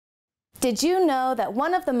Did you know that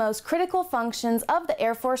one of the most critical functions of the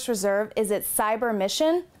Air Force Reserve is its cyber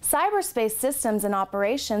mission? Cyberspace systems and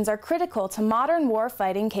operations are critical to modern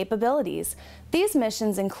warfighting capabilities. These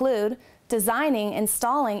missions include designing,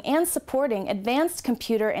 installing, and supporting advanced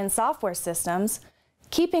computer and software systems,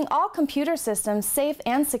 keeping all computer systems safe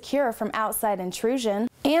and secure from outside intrusion,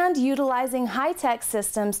 and utilizing high-tech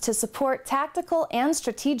systems to support tactical and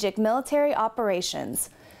strategic military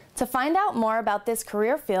operations. To find out more about this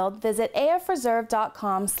career field, visit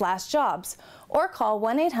afreserve.com/jobs or call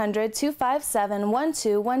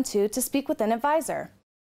 1-800-257-1212 to speak with an advisor.